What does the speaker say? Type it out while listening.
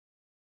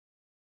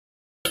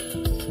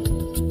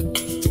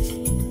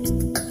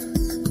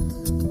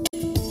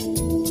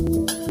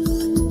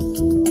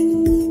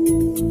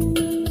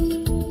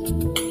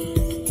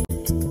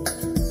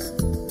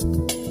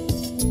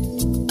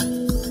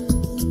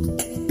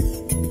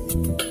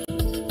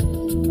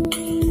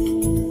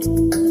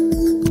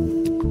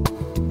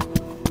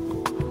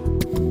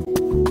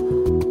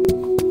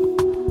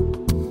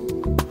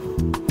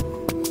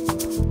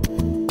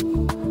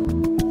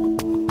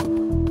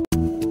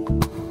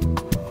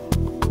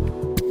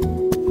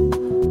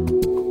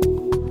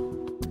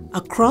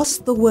Across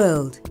the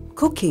world,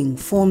 cooking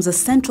forms a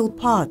central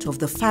part of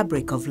the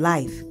fabric of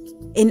life.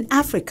 In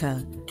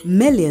Africa,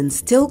 millions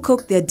still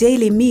cook their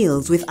daily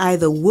meals with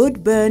either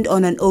wood burned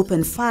on an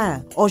open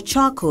fire or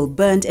charcoal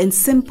burnt in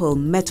simple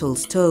metal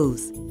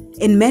stoves.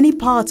 In many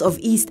parts of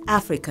East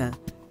Africa,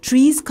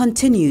 trees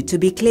continue to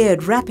be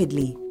cleared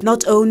rapidly,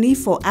 not only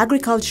for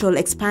agricultural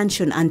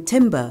expansion and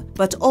timber,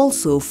 but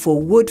also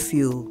for wood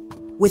fuel.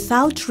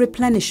 Without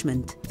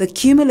replenishment, the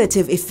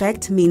cumulative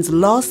effect means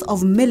loss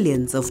of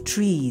millions of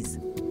trees.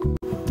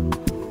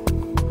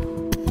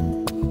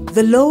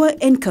 The lower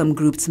income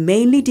groups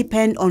mainly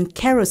depend on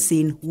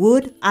kerosene,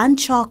 wood and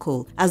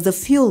charcoal as the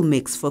fuel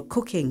mix for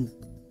cooking.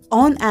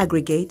 On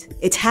aggregate,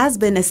 it has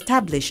been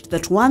established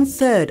that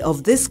 1/3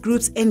 of this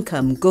group's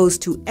income goes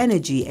to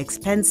energy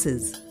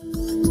expenses.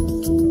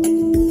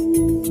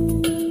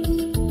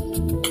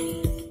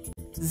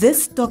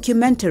 This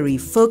documentary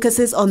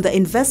focuses on the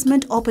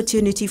investment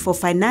opportunity for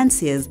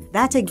financiers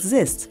that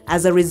exists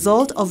as a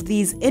result of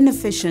these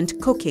inefficient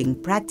cooking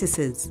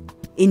practices.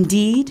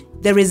 Indeed,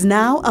 there is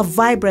now a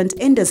vibrant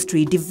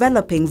industry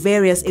developing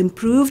various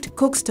improved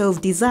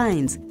cookstove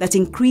designs that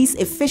increase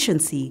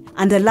efficiency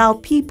and allow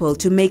people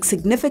to make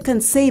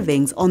significant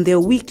savings on their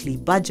weekly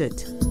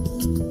budget.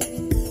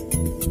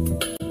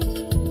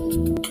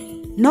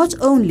 Not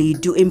only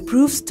do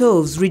improved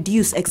stoves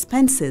reduce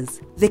expenses,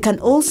 they can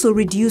also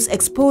reduce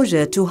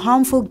exposure to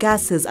harmful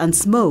gases and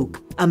smoke,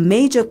 a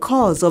major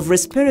cause of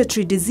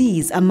respiratory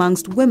disease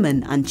amongst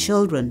women and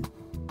children.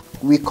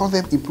 We call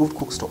them improved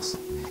cookstoves.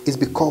 It's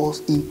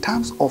because in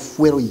terms of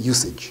fuel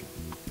usage,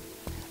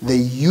 they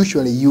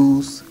usually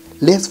use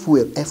less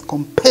fuel as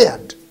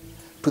compared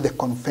to the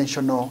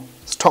conventional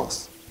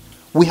stoves.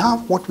 We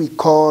have what we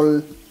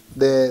call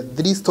the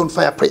 3-stone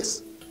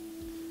fireplace,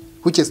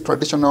 which is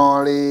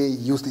traditionally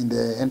used in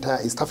the entire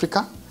East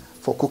Africa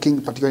for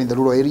cooking, particularly in the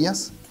rural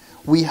areas.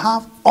 We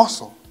have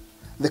also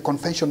the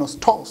conventional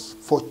stoves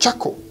for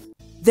charcoal.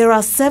 There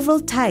are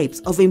several types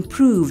of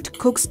improved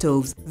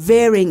cookstoves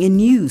varying in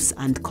use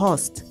and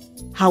cost.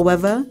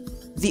 However,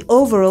 the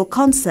overall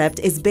concept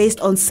is based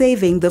on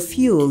saving the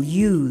fuel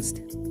used.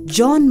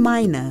 John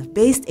Miner,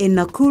 based in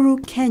Nakuru,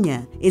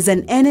 Kenya, is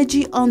an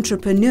energy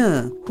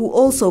entrepreneur who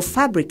also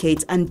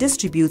fabricates and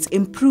distributes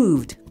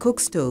improved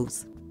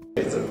cookstoves.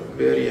 It's a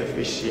very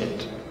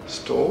efficient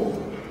stove.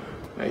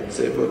 It's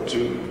able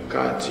to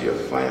cut your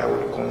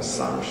firewood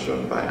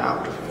consumption by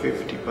up to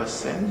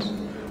 50%.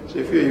 So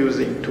if you're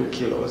using 2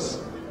 kilos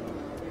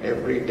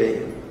every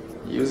day,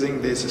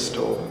 using this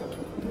stove,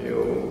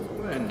 you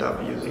end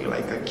up using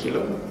like 1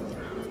 kilo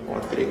or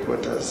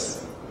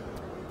 3/4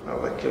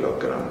 of a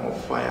kilogram of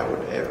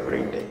firewood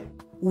every day.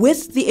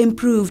 With the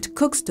improved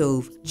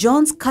cookstove,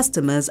 John's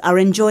customers are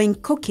enjoying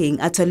cooking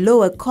at a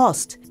lower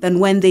cost than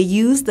when they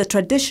use the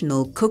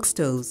traditional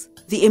cookstoves.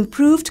 The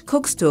improved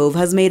cookstove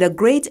has made a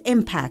great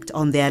impact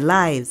on their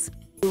lives.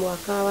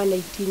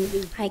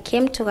 I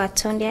came to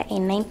Gatundia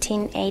in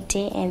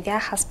 1980 and there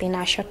has been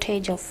a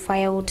shortage of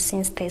firewood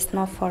since there's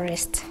no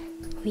forest.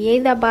 We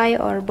either buy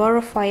or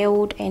borrow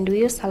firewood and we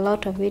use a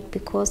lot of it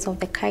because of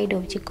the kind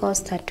of jikos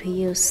that we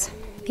use.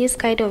 These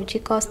kind of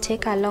jikos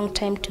take a long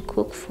time to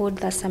cook food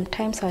that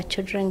sometimes our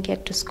children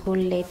get to school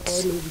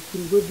late.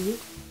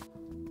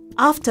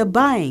 After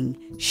buying,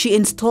 she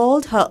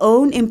installed her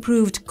own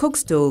improved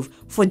cookstove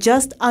for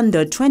just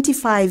under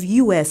 $25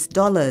 US.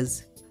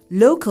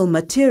 Local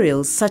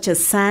materials such as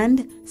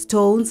sand,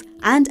 stones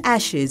and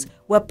ashes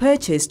were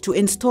purchased to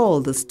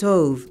install the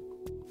stove.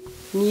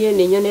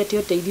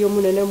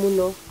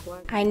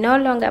 I no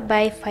longer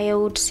buy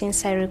firewood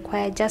since I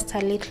require just a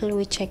little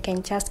which I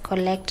can just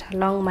collect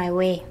along my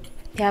way.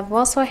 They have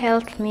also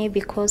helped me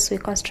because we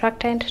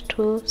constructed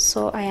too,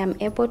 so I am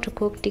able to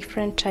cook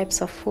different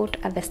types of food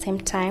at the same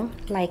time,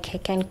 like I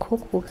can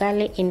cook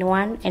ugali in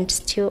one and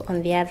stew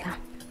on the other.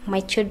 My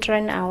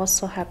children are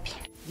also happy.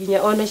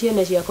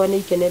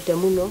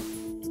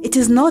 It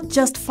is not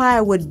just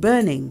firewood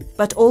burning,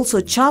 but also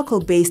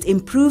charcoal-based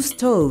improved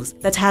stoves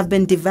that have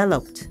been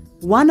developed.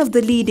 One of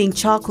the leading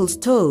charcoal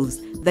stoves,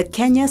 the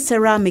Kenya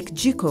Ceramic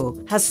Jiko,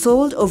 has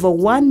sold over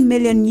 1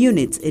 million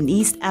units in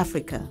East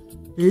Africa.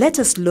 Let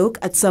us look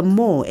at some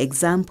more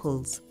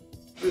examples.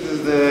 This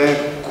is the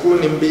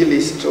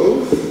Kunimbili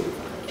stove,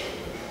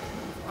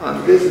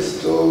 and this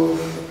stove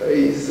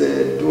is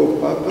dual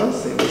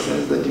purpose in the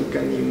sense that you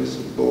can use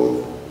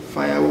both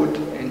firewood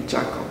and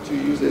charcoal. To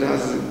use it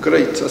has a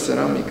grate, a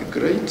ceramic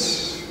grate,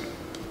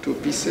 2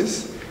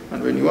 pieces,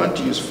 and when you want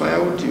to use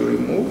firewood, you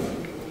remove,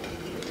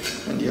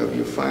 and you have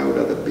your firewood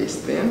at the base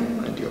there,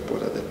 and your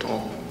pot at the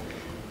top.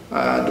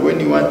 And when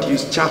you want to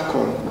use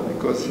charcoal,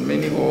 because in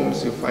many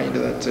homes you find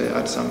that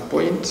at some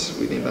point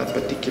within that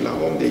particular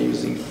home they're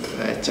using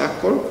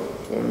charcoal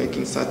for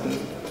making certain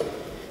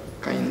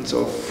kinds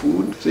of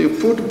food. So you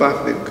put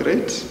back the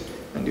grate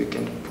and you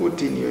can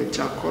put in your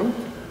charcoal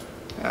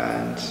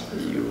and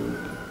you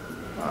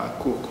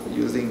cook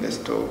using the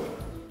stove.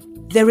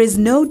 There is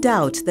no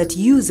doubt that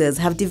users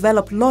have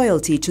developed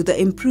loyalty to the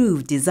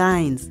improved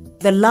designs.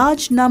 The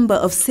large number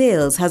of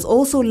sales has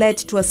also led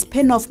to a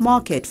spin-off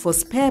market for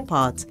spare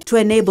parts to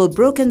enable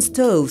broken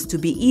stoves to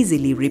be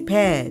easily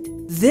repaired.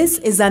 This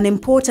is an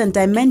important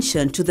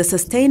dimension to the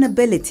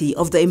sustainability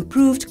of the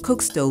improved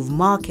cookstove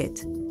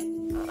market.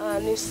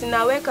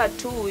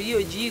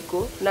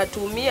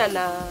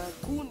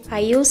 I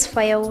use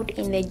firewood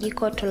in the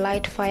jiko to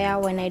light fire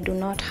when I do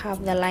not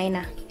have the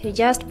liner. You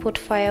just put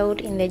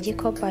firewood in the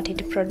jiko, but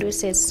it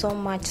produces so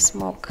much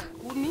smoke.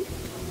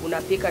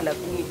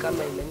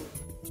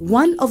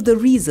 One of the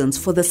reasons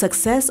for the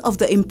success of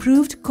the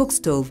improved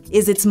cookstove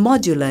is its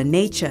modular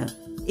nature.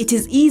 It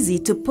is easy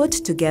to put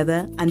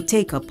together and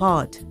take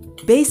apart.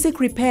 Basic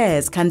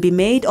repairs can be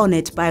made on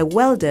it by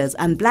welders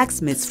and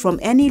blacksmiths from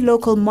any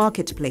local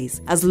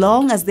marketplace as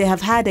long as they have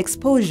had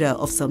exposure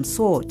of some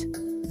sort.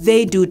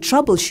 They do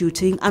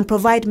troubleshooting and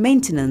provide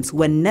maintenance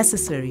when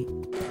necessary.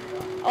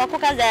 Our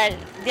cookers,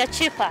 they're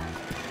cheaper.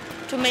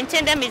 To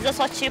maintain them is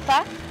also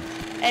cheaper,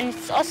 and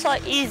it's also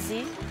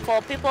easy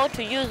for people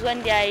to use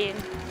when they are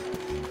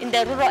in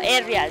the rural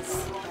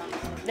areas.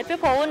 The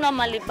people who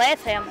normally buy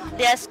them,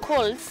 they are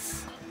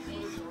schools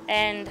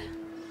and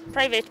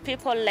private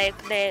people like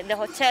the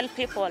hotel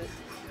people.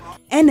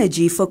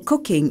 Energy for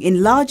cooking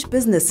in large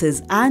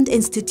businesses and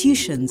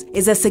institutions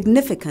is a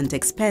significant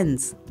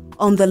expense.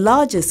 On the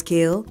larger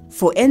scale,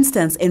 for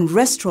instance in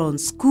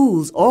restaurants,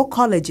 schools or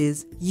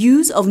colleges,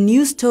 use of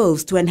new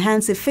stoves to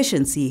enhance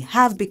efficiency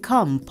have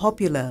become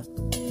popular.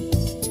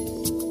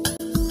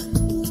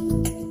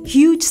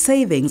 Huge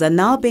savings are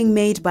now being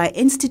made by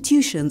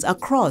institutions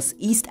across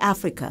East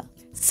Africa.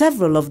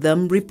 Several of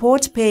them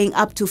report paying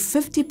up to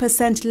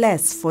 50%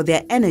 less for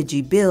their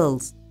energy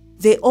bills.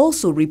 They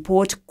also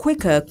report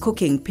quicker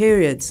cooking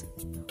periods.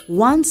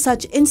 One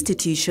such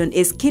institution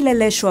is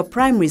Kileleshwa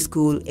Primary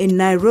School in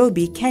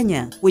Nairobi,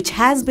 Kenya, which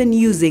has been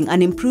using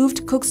an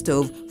improved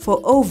cookstove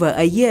for over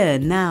a year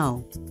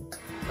now.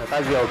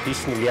 I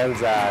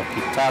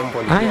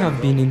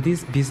have been in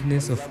this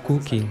business of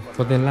cooking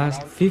for the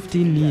last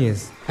 15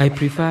 years. I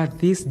prefer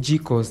these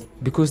jikos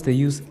because they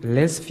use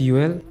less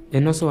fuel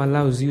and also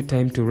allows you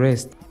time to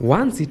rest.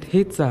 Once it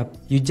heats up,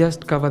 you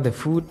just cover the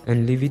food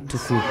and leave it to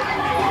cook.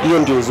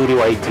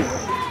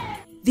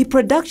 The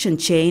production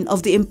chain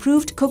of the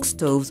improved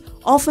cookstoves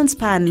often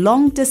span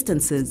long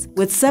distances,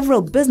 with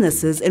several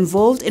businesses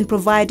involved in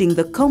providing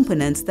the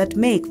components that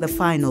make the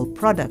final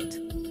product.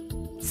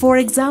 For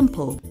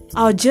example,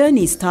 our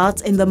journey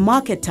starts in the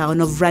market town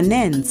of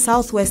Ranen,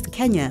 southwest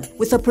Kenya,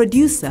 with a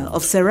producer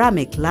of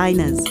ceramic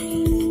liners.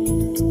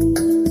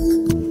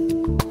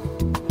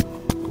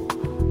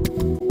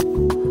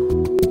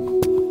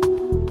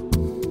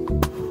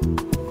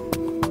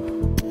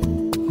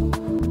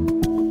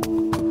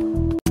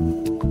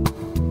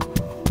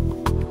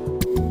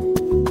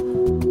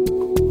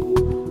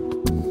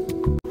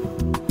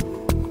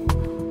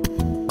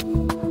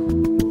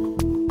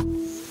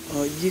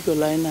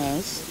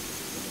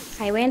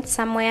 I went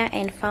somewhere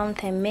and found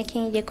them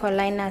making jiko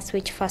liners,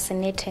 which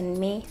fascinated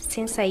me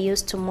since I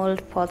used to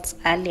mold pots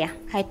earlier.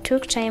 I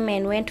took time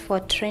and went for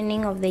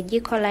training of the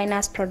jiko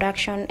liners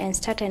production and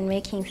started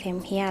making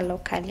them here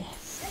locally.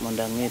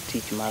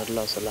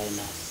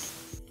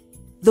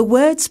 The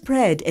word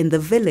spread in the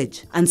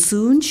village, and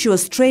soon she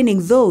was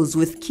training those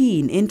with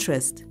keen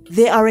interest.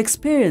 They are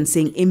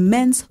experiencing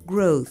immense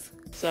growth.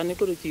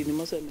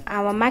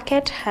 Our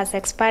market has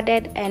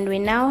expanded and we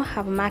now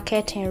have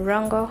market in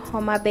Rongo,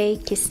 Homa Bay,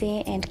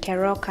 Kisii and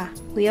Keroka.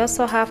 We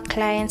also have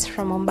clients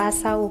from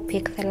Mombasa who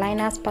pick the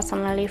liners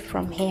personally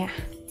from here.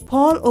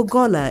 Paul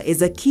Ogola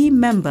is a key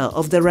member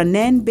of the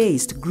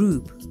Ranen-based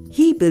group.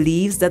 He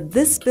believes that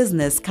this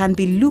business can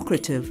be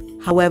lucrative.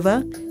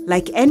 However,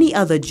 like any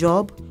other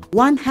job,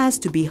 one has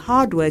to be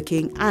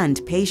hardworking and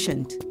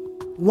patient.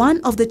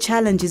 One of the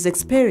challenges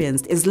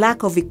experienced is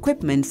lack of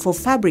equipment for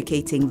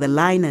fabricating the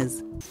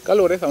liners.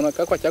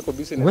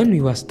 When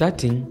we were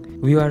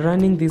starting, we were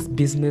running this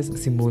business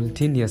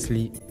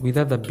simultaneously with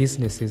other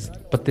businesses,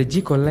 but the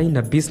jiko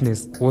liner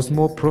business was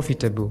more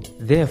profitable.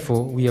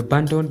 Therefore, we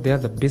abandoned the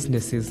other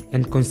businesses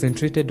and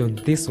concentrated on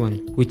this one,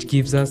 which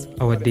gives us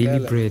our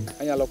daily bread.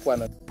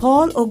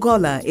 Paul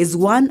Ogola is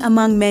one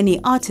among many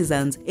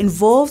artisans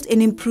involved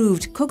in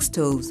improved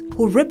cookstoves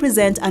who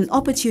represent an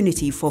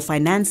opportunity for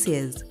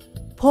financiers.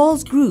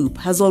 Paul's group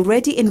has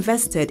already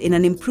invested in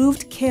an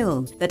improved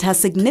kiln that has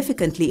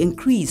significantly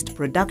increased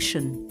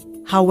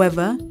production.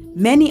 However,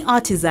 many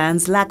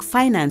artisans lack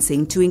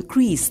financing to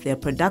increase their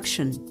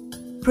production.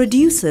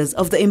 Producers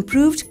of the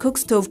improved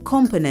cookstove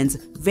components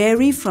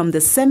vary from the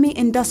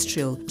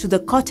semi-industrial to the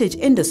cottage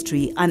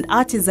industry and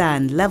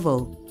artisan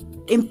level.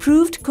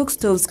 Improved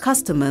cookstoves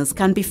customers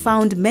can be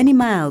found many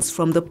miles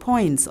from the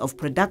points of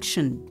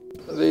production.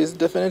 There is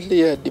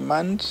definitely a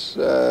demand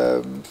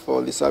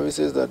for the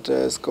services that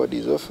SCOD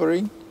is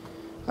offering,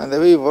 and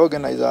the way we've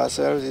organized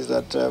ourselves is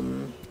that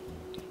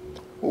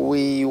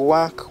we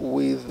work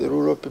with the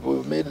rural people.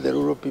 We've made the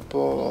rural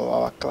people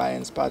our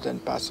clients part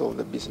and parcel of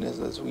the business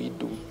as we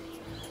do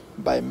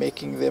by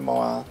making them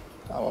our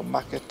our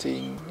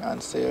marketing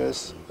and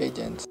sales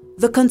agents.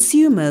 The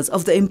consumers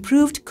of the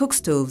improved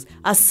Cookstoves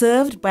are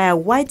served by a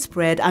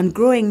widespread and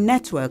growing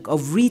network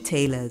of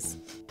retailers.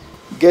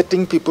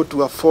 Getting people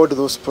to afford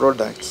those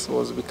products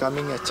was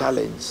becoming a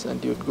challenge,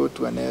 and you'd go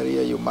to an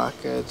area, you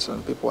market,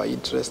 and people are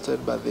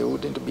interested, but they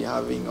wouldn't be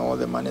having all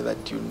the money that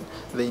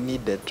they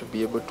needed to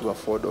be able to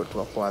afford or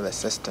to acquire the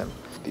system.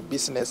 The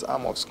business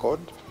arm of SCOD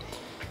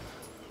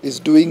is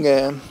doing,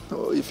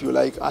 if you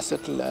like,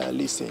 asset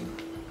leasing,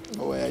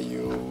 where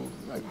you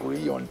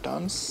agree on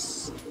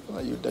terms,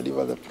 you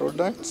deliver the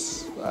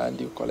products, and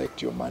you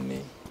collect your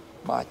money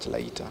much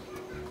later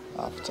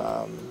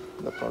after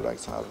the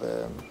products have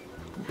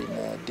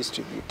been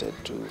distributed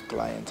to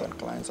clients and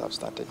clients have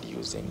started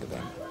using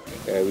them.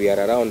 We are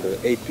around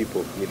 8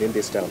 people within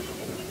this town.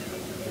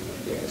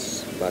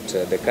 Yes, but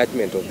the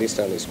catchment of this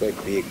town is quite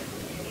big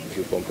if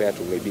you compare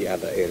to maybe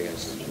other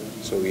areas.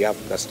 So we have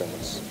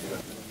customers.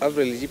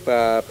 Averagely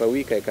per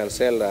week I can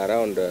sell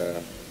around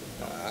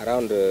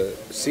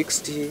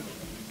 60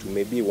 to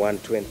maybe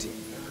 120.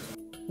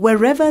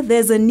 Wherever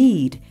there's a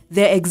need,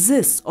 there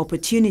exists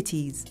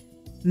opportunities.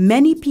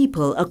 Many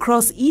people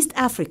across East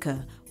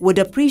Africa would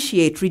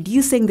appreciate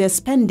reducing their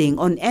spending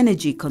on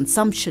energy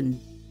consumption.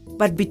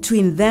 But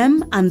between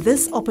them and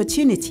this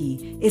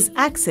opportunity is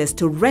access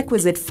to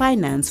requisite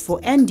finance for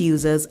end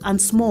users and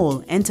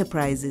small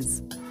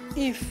enterprises.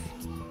 If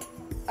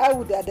I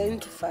would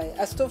identify,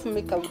 a stove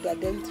maker would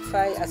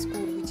identify a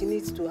school which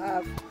needs to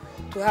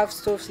have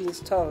stoves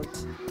installed,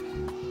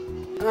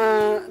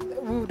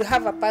 we would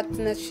have a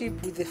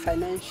partnership with the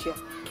financier.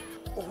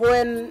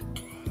 When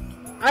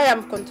I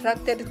am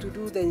contracted to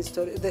do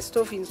the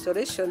stove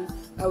installation,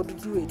 I would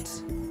do it.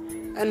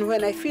 And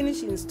when I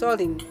finish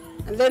installing,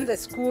 and then the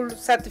school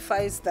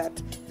certifies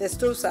that the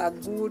stoves are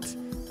good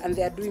and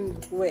they are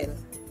doing well,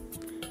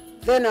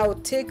 then I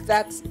would take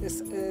that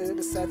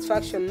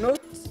satisfaction note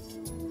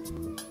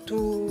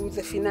to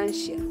the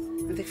financier,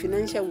 and the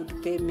financier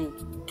would pay me.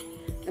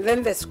 And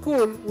then the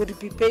school would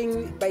be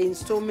paying by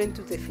installment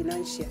to the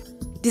financier.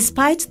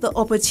 Despite the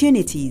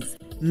opportunities,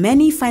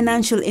 many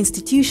financial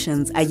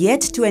institutions are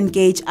yet to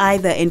engage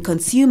either in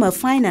consumer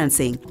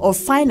financing or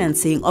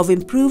financing of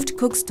improved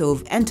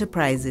cookstove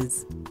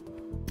enterprises.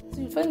 So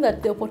you find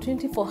that the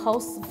opportunity for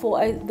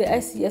the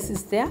ICS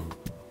is there,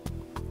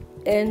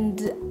 and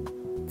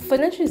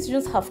financial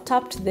institutions have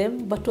tapped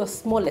them, but to a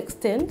small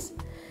extent.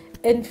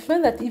 And you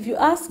find that if you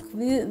ask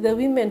the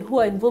women who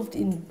are involved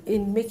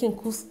in making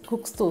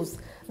cookstoves,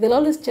 they'll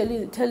always tell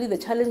you the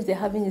challenge they're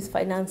having is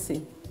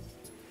financing.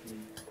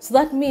 So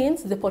that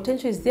means the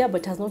potential is there,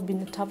 but has not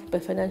been tapped by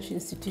financial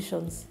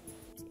institutions.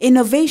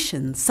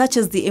 Innovations such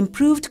as the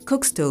improved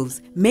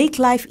cookstoves make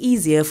life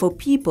easier for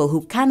people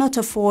who cannot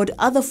afford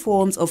other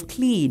forms of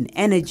clean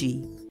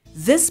energy.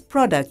 This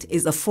product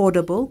is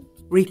affordable,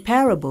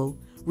 repairable,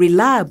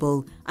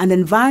 reliable, and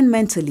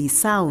environmentally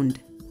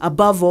sound.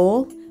 Above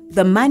all,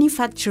 the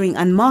manufacturing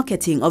and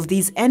marketing of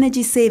these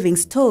energy-saving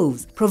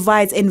stoves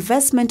provides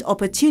investment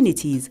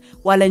opportunities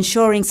while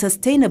ensuring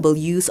sustainable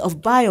use of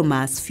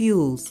biomass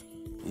fuels.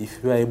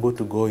 If you are able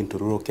to go into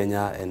rural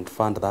Kenya and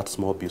fund that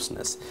small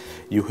business,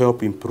 you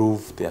help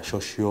improve their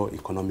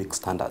socio-economic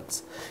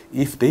standards.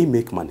 If they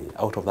make money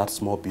out of that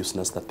small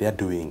business that they are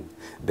doing,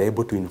 they're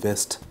able to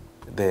invest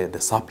the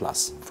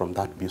surplus from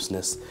that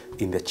business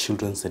in their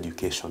children's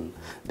education.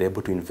 They're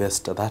able to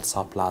invest that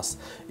surplus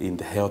in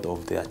the health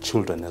of their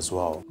children as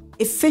well.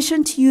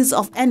 Efficient use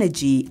of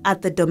energy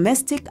at the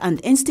domestic and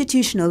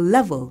institutional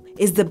level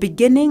is the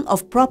beginning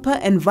of proper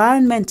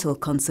environmental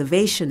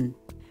conservation.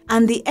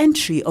 And the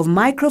entry of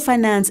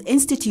microfinance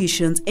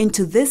institutions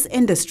into this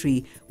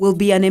industry will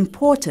be an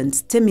important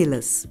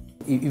stimulus.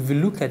 If you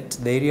look at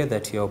the area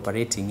that you're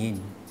operating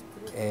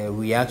in,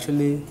 we are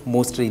actually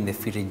mostly in the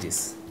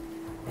villages.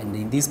 And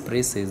in these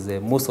places,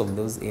 most of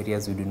those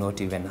areas we do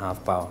not even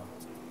have power,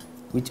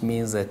 which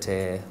means that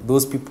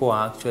those people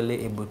are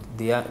actually able,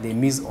 they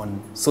miss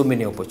on so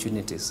many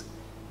opportunities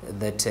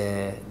that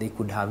they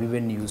could have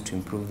even used to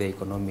improve their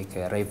economic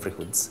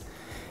livelihoods.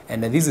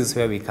 And this is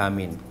where we come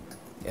in.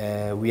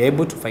 We are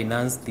able to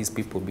finance these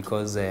people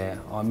because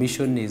our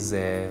mission is,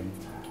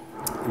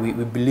 we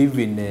believe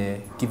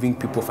in giving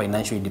people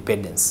financial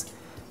independence,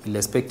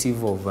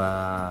 irrespective of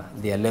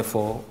their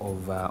level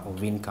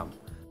of income.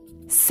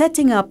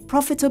 Setting up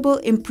profitable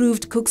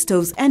improved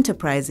cookstoves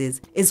enterprises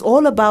is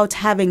all about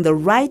having the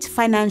right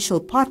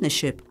financial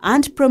partnership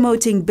and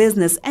promoting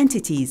business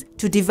entities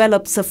to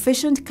develop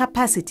sufficient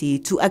capacity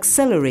to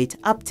accelerate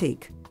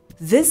uptake.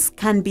 This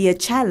can be a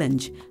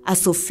challenge, as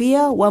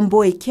Sophia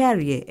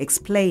Wamboi-Kiarie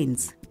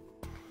explains.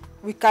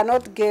 We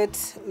cannot get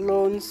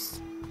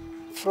loans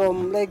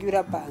from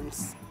regular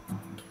banks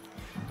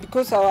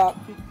because our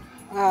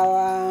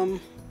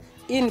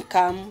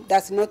income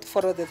does not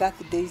follow the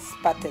 30 days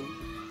pattern.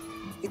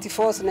 It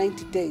falls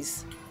 90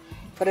 days.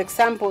 For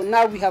example,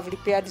 now we have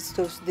repaired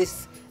stoves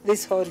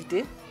this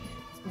holiday,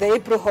 the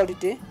April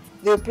holiday.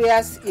 They pay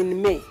us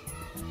in May.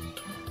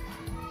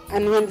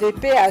 And when they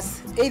pay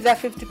us either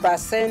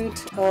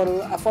 50%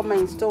 or a former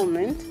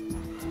installment,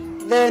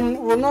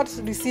 then we'll not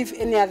receive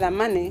any other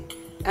money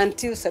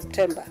until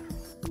September.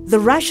 The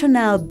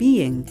rationale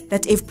being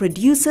that if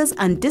producers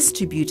and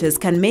distributors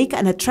can make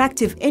an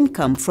attractive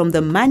income from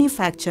the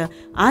manufacture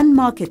and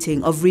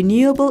marketing of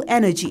renewable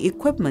energy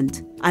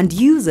equipment and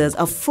users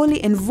are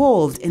fully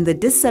involved in the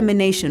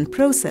dissemination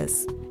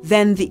process,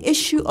 then the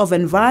issue of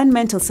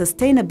environmental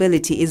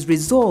sustainability is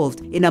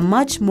resolved in a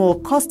much more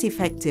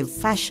cost-effective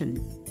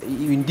fashion.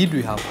 Indeed,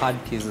 we have had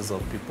cases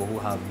of people who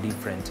have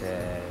different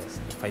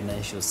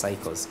financial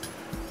cycles.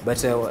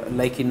 But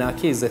like in our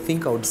case, I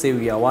think I would say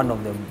we are one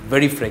of the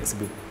very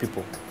flexible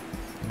people,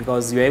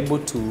 because you're able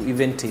to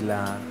even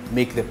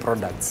make the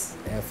products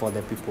for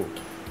the people.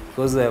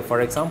 Because,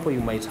 for example,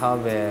 you might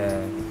have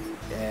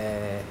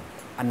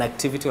an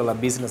activity or a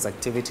business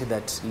activity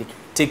that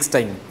takes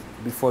time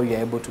before you're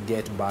able to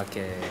get back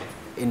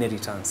any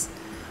returns.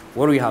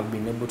 What we have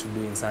been able to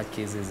do in such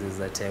cases is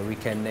that we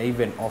can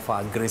even offer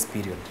a grace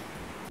period.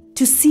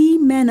 To see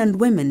men and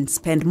women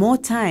spend more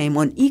time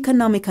on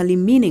economically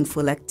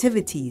meaningful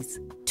activities,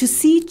 to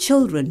see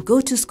children go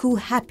to school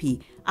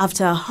happy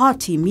after a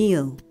hearty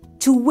meal,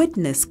 to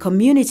witness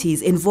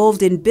communities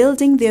involved in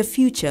building their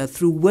future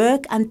through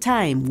work and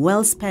time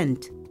well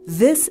spent.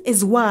 This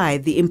is why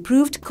the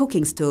improved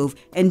cooking stove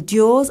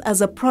endures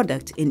as a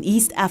product in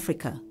East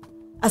Africa.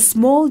 A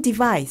small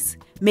device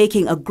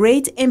making a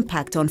great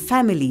impact on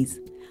families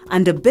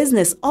and a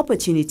business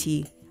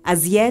opportunity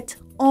as yet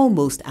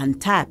almost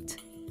untapped.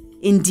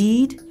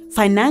 Indeed,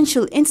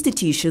 financial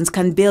institutions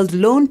can build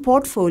loan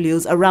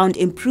portfolios around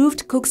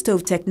improved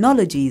cookstove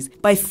technologies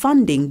by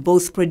funding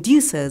both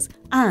producers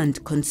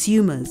and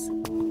consumers.